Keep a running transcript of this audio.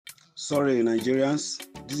Sorry, Nigerians.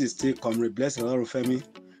 This is still COMRADE. Bless the Lord of me.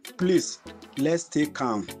 Please, let's stay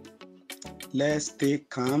calm. Let's stay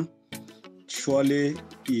calm. Surely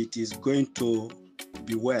it is going to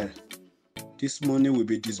be well. This money will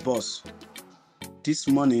be disbursed. This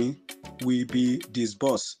money will be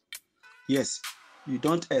disbursed. Yes, you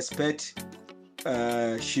don't expect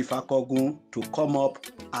Chief Akogun to come up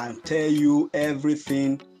and tell you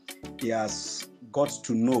everything he has got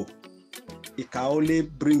to know. He can only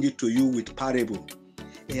bring it to you with parable.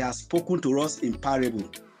 He has spoken to us in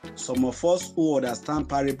parable. Some of us who understand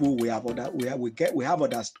parable, we have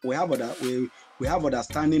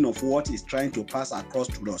understanding of what he's trying to pass across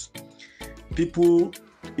to us. People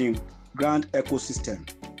in grant ecosystem,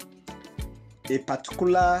 a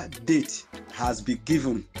particular date has been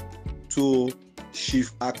given to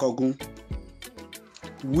Chief Akogun,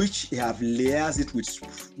 which he have liaised it with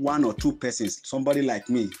one or two persons. Somebody like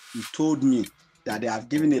me, he told me that they have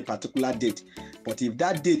given a particular date. But if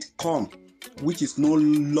that date come, which is no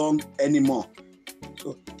long anymore,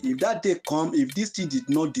 so if that date come, if this thing did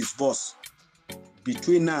not disburse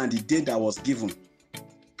between now and the date that was given,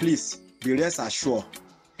 please be rest assured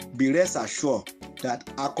that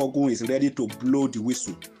Akogun is ready to blow the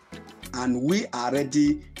whistle, and we are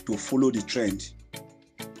ready to follow the trend.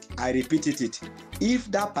 I repeated it.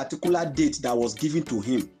 If that particular date that was given to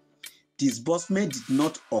him, disbursement did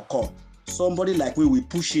not occur, somebody like me will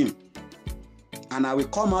push him, and I will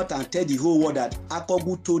come out and tell the whole world that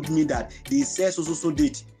Akogun told me that they said so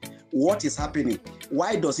date. What is happening?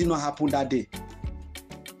 Why does it not happen that day?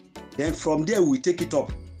 Then from there we take it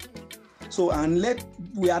up. So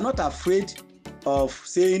we are not afraid of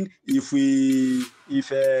saying if we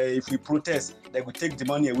protest, they will take the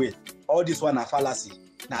money away. All this one are fallacy.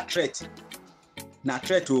 Na threat. Na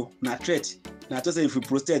threat. Na just say if we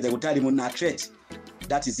protest, they will tell the money. Na threat.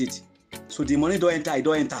 That is it. So the money don't enter. It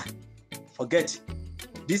don't enter. Forget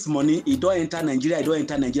this money. It don't enter Nigeria. It don't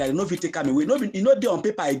enter Nigeria. You know if you take them away, you know they on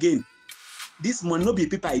paper again. This money no be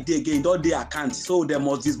paper again. It don't they account. So they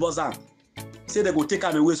must disburse them. Say they go take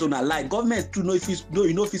them away. So now like government to know if you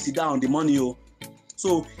sit down on the money.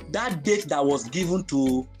 So that date that was given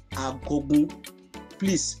to Akogun,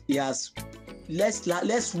 please,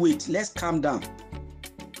 let's wait. Let's calm down.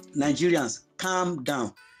 Nigerians, calm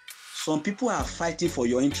down. Some people are fighting for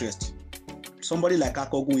your interest. Somebody like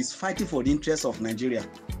Akogun is fighting for the interest of Nigeria.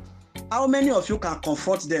 How many of you can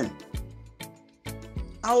confront them?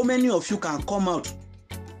 How many of you can come out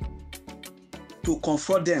to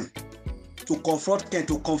confront them? To confront Ken,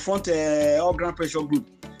 to confront all Grand Pressure Group?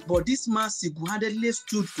 But this man single-handedly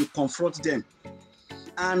stood to confront them.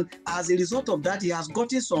 And as a result of that, he has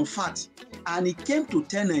gotten some facts. And he came to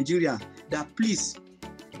tell Nigerians that please,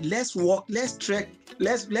 let's walk, let's trek,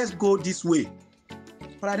 let's go this way.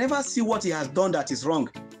 But I never see what he has done that is wrong,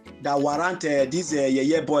 that warrant this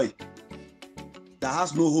yeye boy that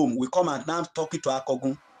has no home. We come and now talking to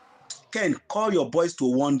Akogun. Ken, call your boys to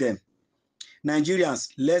warn them. Nigerians,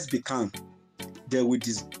 let's be calm.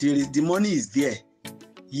 The money is there.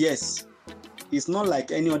 Yes, it's not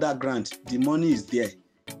like any other grant. The money is there.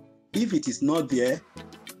 If it is not there,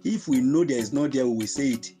 if we know there is not there, we will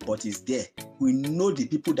say it, but it's there. We know the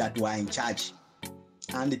people that were in charge.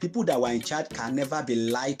 And the people that were in charge can never be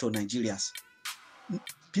lied to Nigerians.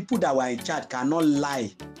 People that were in charge cannot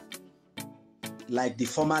lie like the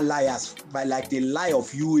former liars, but like the lie of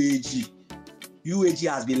UAAG. UAAG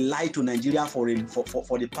has been lied to Nigeria for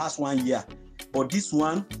the past 1 year. But this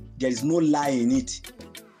one, there is no lie in it.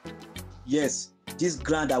 Yes, this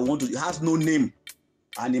grant it has no name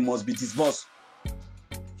and it must be disbursed.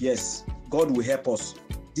 Yes, God will help us.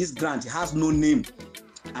 This grant has no name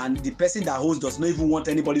and the person that holds does not even want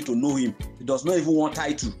anybody to know him. He does not even want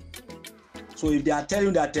title. So if they are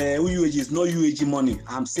telling that UAAG is not UAAG money,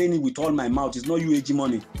 I'm saying it with all my mouth, it's not UAAG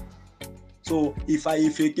money. So if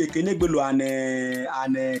Kenegbelo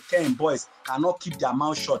and Ken boys cannot keep their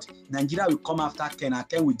mouth shut, Nigeria will come after Ken and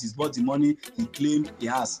Ken will disburse the money he claimed he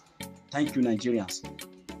has. Thank you, Nigerians.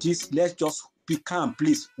 Let's just be calm,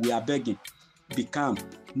 please. We are begging. Be calm.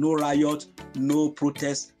 No riot, no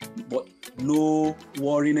protest, but no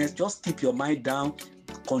worriness. Just keep your mind down.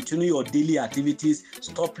 Continue your daily activities.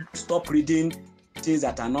 Stop reading things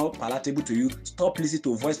that are not palatable to you. Stop listening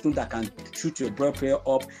to voice notes that can shoot your blood pressure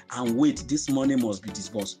up, and wait. This money must be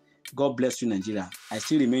disbursed. God bless you, Nigeria. I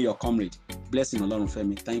still remain your comrade. Blessing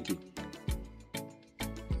Olorunfemi. Thank you.